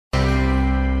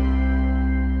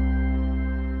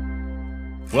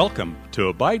Welcome to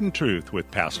Abide in Truth with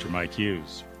Pastor Mike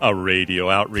Hughes, a radio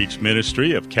outreach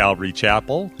ministry of Calvary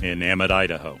Chapel in Emmett,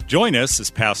 Idaho. Join us as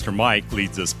Pastor Mike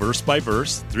leads us verse by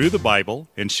verse through the Bible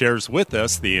and shares with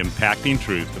us the impacting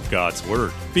truth of God's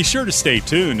Word. Be sure to stay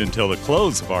tuned until the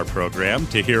close of our program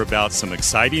to hear about some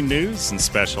exciting news and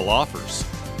special offers.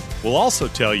 We'll also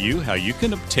tell you how you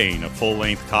can obtain a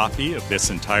full-length copy of this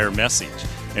entire message.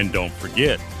 And don't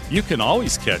forget, you can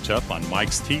always catch up on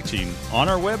Mike's teaching on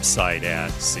our website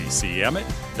at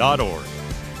ccemmett.org.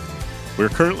 We're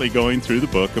currently going through the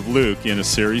book of Luke in a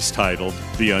series titled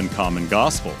The Uncommon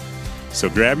Gospel. So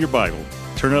grab your Bible,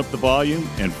 turn up the volume,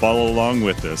 and follow along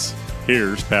with us.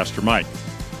 Here's Pastor Mike.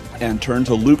 And turn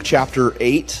to Luke chapter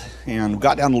 8, and we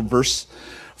got down to verse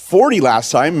 40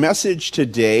 last time. Message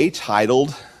today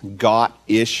titled, Got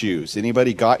Issues.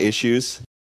 Anybody got issues?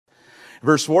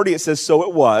 Verse 40, it says, "So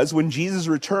it was, when Jesus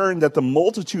returned, that the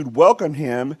multitude welcomed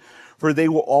him, for they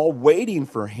were all waiting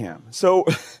for him." So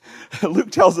Luke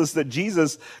tells us that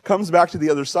Jesus comes back to the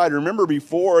other side. Remember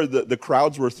before, the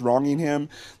crowds were thronging him.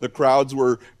 The crowds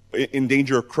were in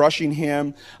danger of crushing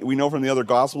him. We know from the other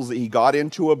Gospels that he got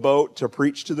into a boat to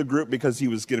preach to the group because he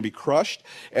was going to be crushed.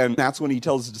 And that's when he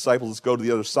tells his disciples, let's go to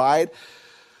the other side.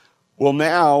 Well,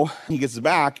 now he gets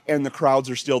back and the crowds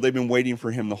are still, they've been waiting for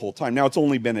him the whole time. Now it's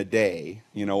only been a day,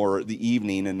 or the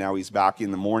evening, and now he's back in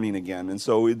the morning again. And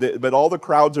so, but all the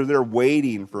crowds are there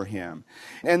waiting for him.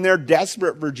 And they're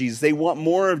desperate for Jesus. They want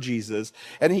more of Jesus.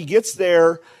 And he gets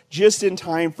there just in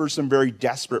time for some very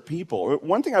desperate people.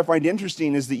 One thing I find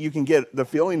interesting is that you can get the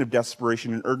feeling of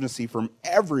desperation and urgency from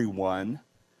everyone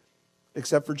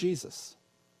except for Jesus.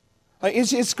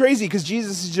 It's crazy because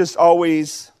Jesus is just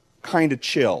always kind of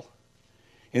chill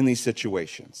in these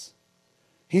situations.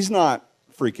 He's not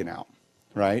freaking out,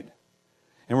 right?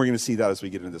 And we're going to see that as we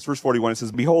get into this. Verse 41, it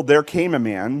says, "Behold, there came a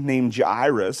man named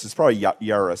Jairus." It's probably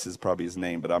Jairus is probably his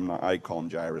name, but I call him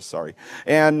Jairus, sorry.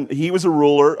 "And he was a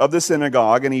ruler of the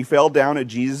synagogue, and he fell down at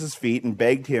Jesus' feet and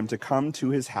begged him to come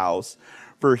to his house,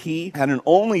 for he had an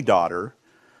only daughter,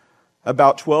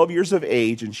 about 12 years of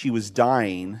age, and she was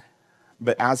dying.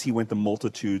 But as he went, the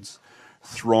multitudes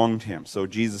thronged him." So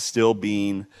Jesus still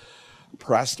being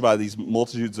pressed by these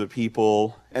multitudes of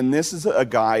people. And this is a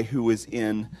guy who is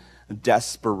in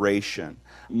desperation.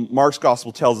 Mark's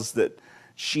gospel tells us that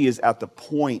she is at the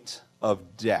point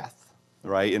of death,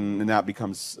 right? And that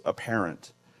becomes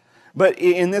apparent. But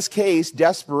in this case,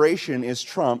 reputation is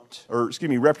trumped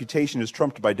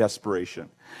by desperation.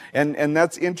 And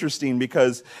that's interesting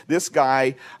because this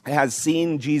guy has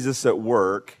seen Jesus at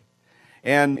work.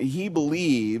 And he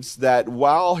believes that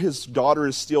while his daughter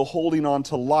is still holding on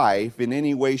to life in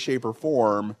any way, shape, or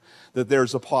form, that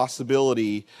there's a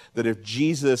possibility that if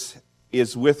Jesus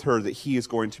is with her, that he is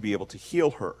going to be able to heal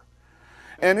her.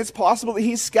 And it's possible that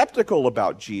he's skeptical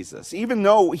about Jesus. Even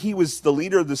though he was the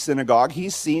leader of the synagogue,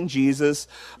 he's seen Jesus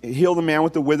heal the man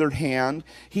with the withered hand.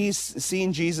 He's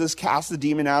seen Jesus cast the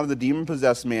demon out of the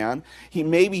demon-possessed man.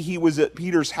 Maybe he was at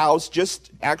Peter's house.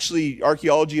 Actually,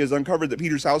 archaeology has uncovered that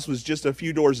Peter's house was just a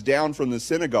few doors down from the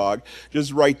synagogue,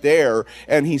 just right there.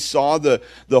 And he saw the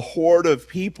horde of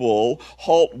people,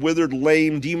 halt, withered,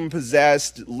 lame,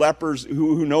 demon-possessed, lepers,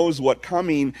 who knows what,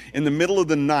 coming in the middle of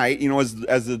the night,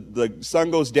 as the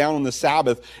sun goes down on the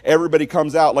Sabbath, everybody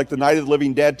comes out like the night of the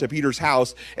living dead to Peter's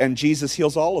house, and Jesus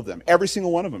heals all of them. Every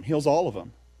single one of them, heals all of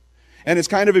them. And it's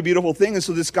kind of a beautiful thing. And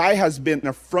so this guy has been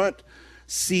a front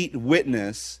seat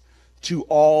witness to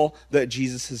all that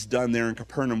Jesus has done there in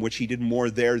Capernaum, which he did more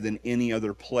there than any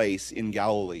other place in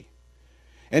Galilee.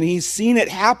 And he's seen it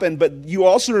happen, but you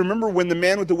also remember when the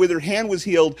man with the withered hand was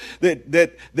healed,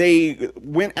 that they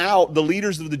went out, the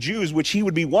leaders of the Jews, which he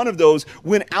would be one of those,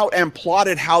 went out and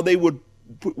plotted how they would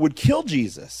kill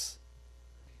Jesus.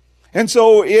 And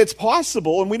so it's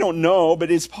possible, and we don't know, but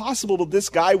it's possible that this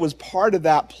guy was part of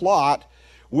that plot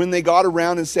when they got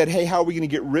around and said, hey, how are we going to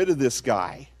get rid of this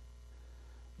guy?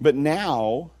 But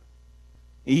now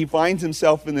he finds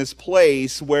himself in this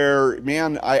place where,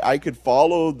 man, I could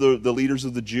follow the leaders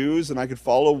of the Jews, and I could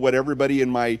follow what everybody in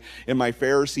my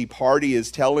Pharisee party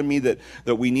is telling me that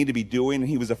we need to be doing. And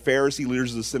he was a Pharisee.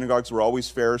 Leaders of the synagogues were always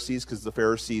Pharisees because the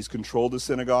Pharisees controlled the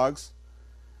synagogues.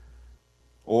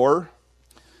 Or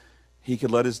he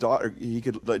could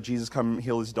let Jesus come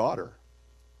heal his daughter.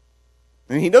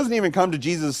 And he doesn't even come to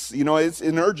Jesus, it's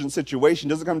an urgent situation.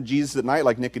 He doesn't come to Jesus at night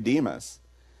like Nicodemus.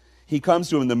 He comes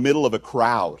to him in the middle of a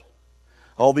crowd.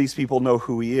 All these people know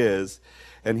who he is,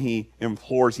 and he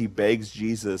begs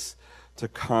Jesus to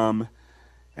come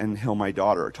and heal my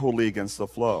daughter, totally against the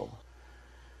flow.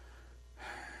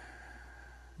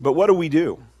 But what do we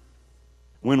do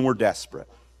when we're desperate?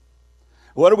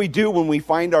 What do we do when we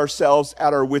find ourselves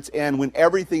at our wits' end, when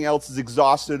everything else is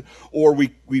exhausted, or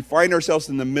we find ourselves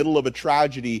in the middle of a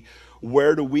tragedy?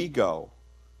 Where do we go?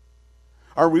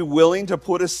 Are we willing to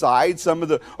put aside some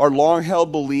of our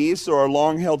long-held beliefs or our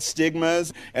long-held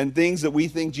stigmas and things that we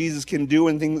think Jesus can do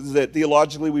and things that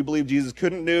theologically we believe Jesus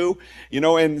couldn't do,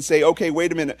 and say, okay,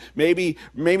 wait a minute, maybe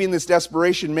in this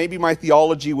desperation, maybe my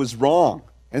theology was wrong.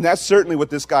 And that's certainly what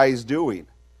this guy is doing.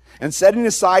 And setting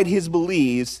aside his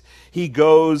beliefs, he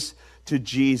goes to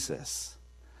Jesus.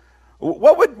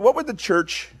 What would the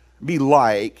church be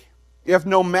like if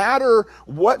no matter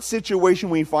what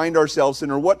situation we find ourselves in,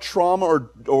 or what trauma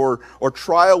or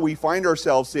trial we find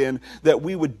ourselves in, that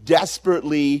we would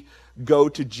desperately go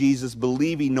to Jesus,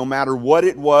 believing no matter what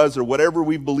it was, or whatever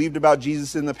we've believed about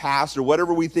Jesus in the past, or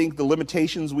whatever we think the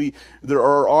limitations that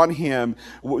are on him,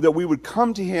 that we would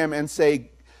come to him and say,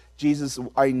 Jesus,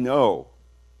 I know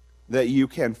that you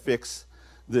can fix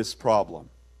this problem.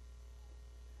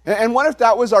 And what if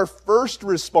that was our first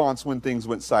response when things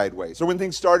went sideways, or when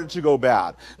things started to go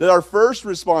bad? That our first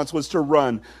response was to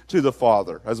run to the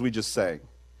Father, as we just sang,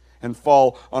 and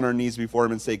fall on our knees before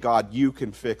him and say, God, you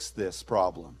can fix this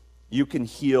problem. You can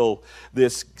heal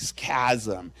this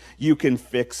chasm. You can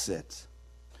fix it.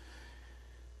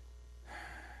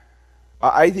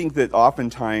 I think that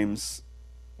oftentimes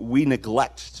we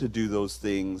neglect to do those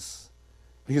things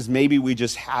because maybe we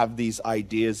just have these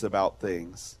ideas about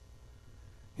things.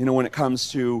 When it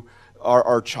comes to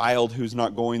our child who's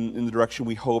not going in the direction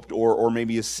we hoped, or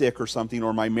maybe is sick or something,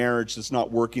 or my marriage that's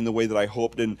not working the way that I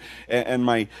hoped, and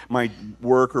my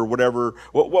work or whatever,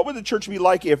 what would the church be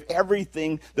like if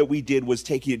everything that we did was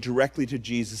taking it directly to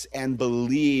Jesus and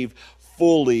believe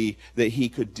fully that he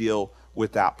could deal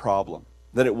with that problem,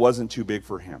 that it wasn't too big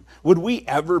for him? Would we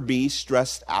ever be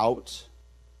stressed out?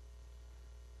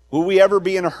 Will we ever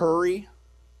be in a hurry?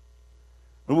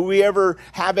 Will we ever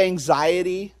have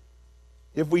anxiety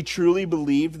if we truly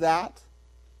believed that?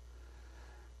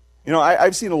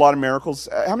 I've seen a lot of miracles.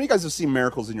 How many of you guys have seen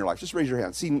miracles in your life? Just raise your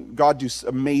hand. Seen God do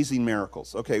amazing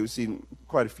miracles. Okay, we've seen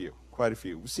quite a few.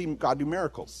 We've seen God do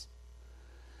miracles.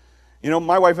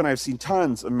 My wife and I have seen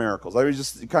tons of miracles. I was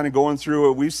just kind of going through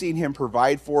it. We've seen him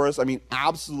provide for us. I mean,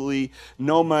 absolutely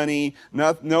no money,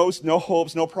 no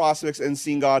hopes, no prospects, and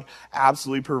seen God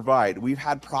absolutely provide. We've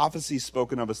had prophecies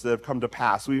spoken of us that have come to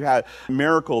pass. We've had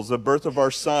miracles, the birth of our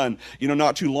son.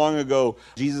 Not too long ago,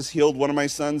 Jesus healed one of my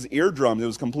son's eardrum. It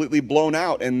was completely blown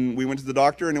out, and we went to the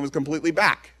doctor, and it was completely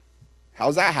back.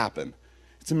 How's that happen?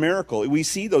 It's a miracle. We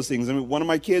see those things. One of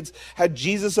my kids had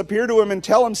Jesus appear to him and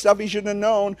tell him stuff he shouldn't have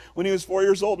known when he was 4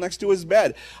 years old next to his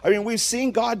bed. We've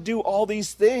seen God do all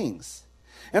these things.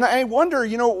 And I wonder,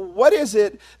 what is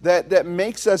it that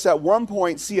makes us at one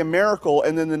point see a miracle,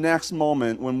 and then the next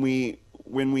moment when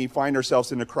we find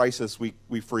ourselves in a crisis,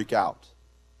 we freak out?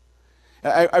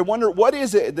 I wonder, what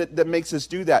is it that makes us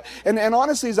do that? And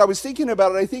honestly, as I was thinking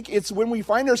about it, I think it's when we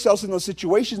find ourselves in those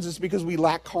situations, it's because we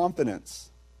lack confidence.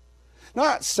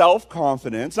 Not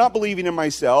self-confidence, not believing in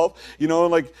myself.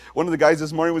 Like one of the guys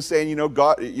this morning was saying,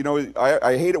 God,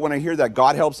 I hate it when I hear that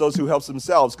God helps those who help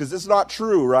themselves, because it's not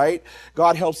true, right?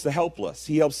 God helps the helpless.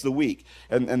 He helps the weak.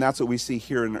 And that's what we see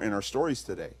here in our stories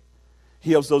today.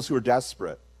 He helps those who are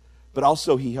desperate, but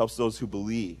also he helps those who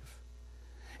believe.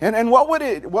 And what would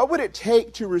it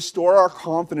take to restore our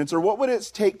confidence, or what would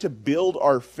it take to build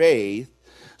our faith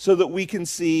so that we can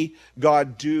see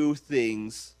God do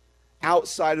things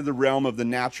outside of the realm of the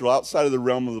natural, outside of the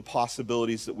realm of the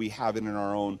possibilities that we have in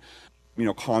our own,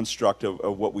 construct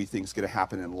of what we think is going to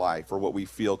happen in life, or what we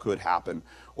feel could happen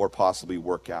or possibly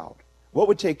work out? What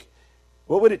would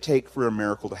it take for a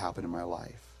miracle to happen in my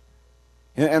life?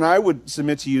 And I would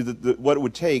submit to you that what it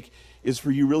would take is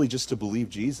for you really just to believe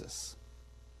Jesus.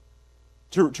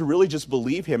 To really just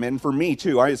believe him. And for me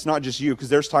too, it's not just you, because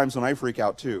there's times when I freak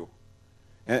out too.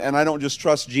 And I don't just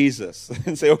trust Jesus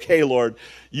and say, okay, Lord,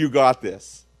 you got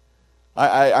this.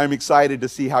 I'm excited to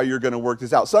see how you're going to work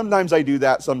this out. Sometimes I do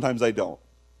that, sometimes I don't.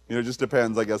 It just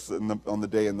depends, I guess, on the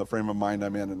day and the frame of mind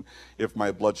I'm in, and if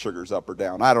my blood sugar's up or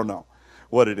down. I don't know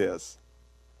what it is.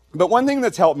 But one thing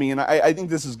that's helped me, and I think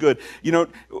this is good,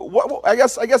 I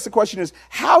guess the question is,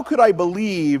 how could I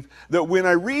believe that when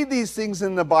I read these things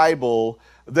in the Bible,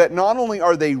 that not only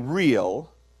are they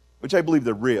real, which I believe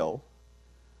they're real,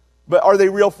 but are they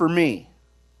real for me?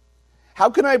 How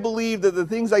can I believe that the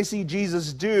things I see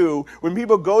Jesus do, when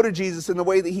people go to Jesus in the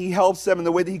way that he helps them and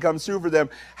the way that he comes through for them,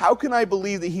 how can I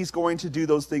believe that he's going to do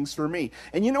those things for me?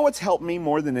 And you know what's helped me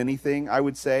more than anything, I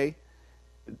would say?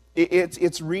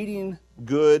 It's reading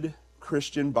good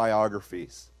Christian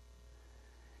biographies.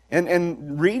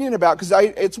 And reading about, because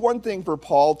it's one thing for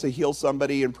Paul to heal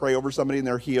somebody and pray over somebody and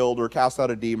they're healed, or cast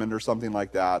out a demon or something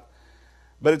like that.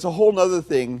 But it's a whole other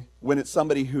thing when it's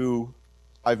somebody who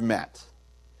I've met,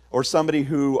 or somebody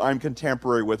who I'm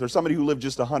contemporary with, or somebody who lived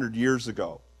just 100 years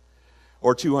ago,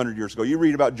 or 200 years ago. You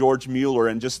read about George Mueller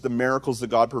and just the miracles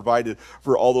that God provided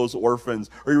for all those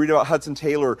orphans. Or you read about Hudson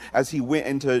Taylor as he went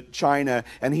into China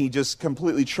and he just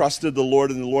completely trusted the Lord,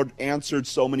 and the Lord answered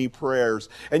so many prayers.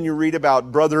 And you read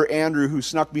about Brother Andrew, who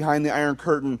snuck behind the Iron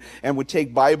Curtain and would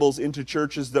take Bibles into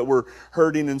churches that were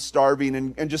hurting and starving,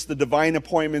 and just the divine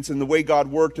appointments and the way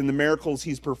God worked and the miracles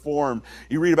he's performed.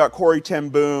 You read about Corrie ten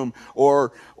Boom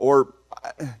or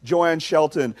Joanne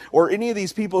Shelton, or any of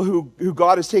these people who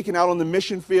God has taken out on the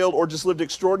mission field or just lived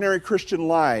extraordinary Christian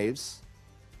lives.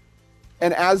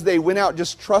 And as they went out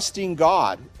just trusting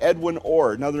God, Edwin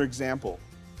Orr, another example,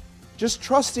 just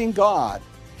trusting God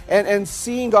and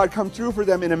seeing God come through for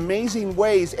them in amazing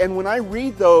ways. And when I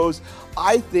read those,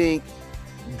 I think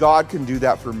God can do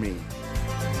that for me.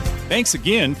 Thanks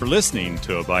again for listening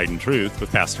to Abide in Truth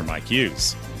with Pastor Mike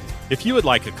Hughes. If you would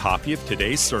like a copy of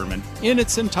today's sermon in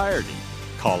its entirety,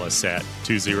 call us at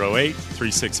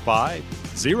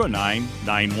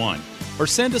 208-365-0991 or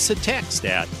send us a text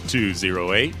at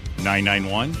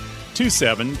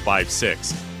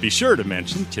 208-991-2756. Be sure to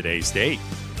mention today's date.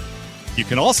 You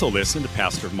can also listen to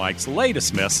Pastor Mike's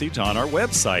latest message on our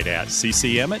website at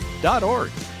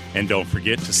ccemmett.org. And don't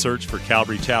forget to search for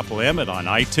Calvary Chapel Emmett on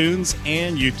iTunes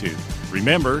and YouTube.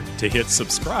 Remember to hit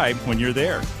subscribe when you're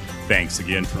there. Thanks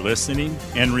again for listening,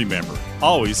 and remember,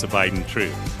 always abide in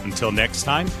truth. Until next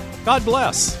time, God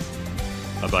bless.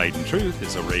 Abide in Truth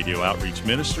is a radio outreach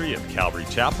ministry of Calvary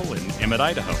Chapel in Emmett,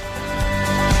 Idaho.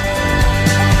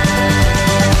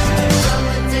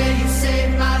 Someday you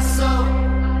saved my soul,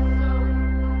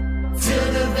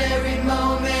 till the very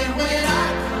moment when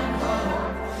I come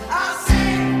home. I'll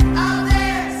sing, I'll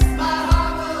dance, my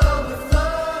heart will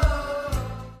overflow.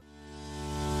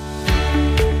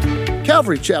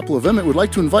 Calvary Chapel of Emmett would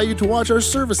like to invite you to watch our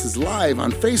services live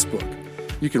on Facebook.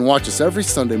 You can watch us every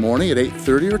Sunday morning at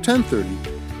 8:30 or 10:30.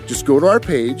 Just go to our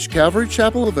page, Calvary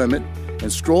Chapel of Emmett,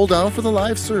 and scroll down for the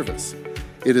live service.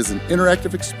 It is an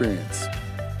interactive experience.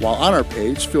 While on our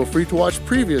page, feel free to watch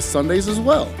previous Sundays as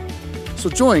well. So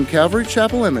join Calvary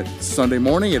Chapel Emmett Sunday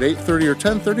morning at 8:30 or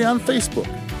 10:30 on Facebook.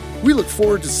 We look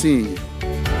forward to seeing you.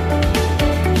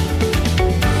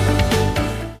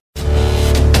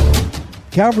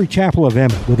 Calvary Chapel of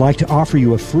Emmett would like to offer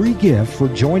you a free gift for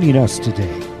joining us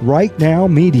today. Right Now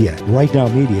Media. Right Now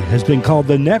Media has been called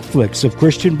the Netflix of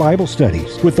Christian Bible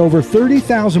studies. With over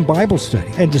 30,000 Bible study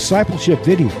and discipleship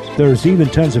videos, there's even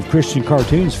tons of Christian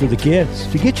cartoons for the kids.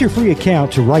 To get your free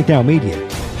account to Right Now Media,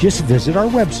 just visit our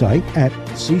website at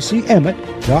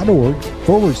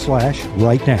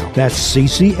ccemmett.org/rightnow. That's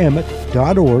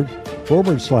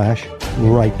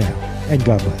ccemmett.org/rightnow. And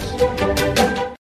God bless.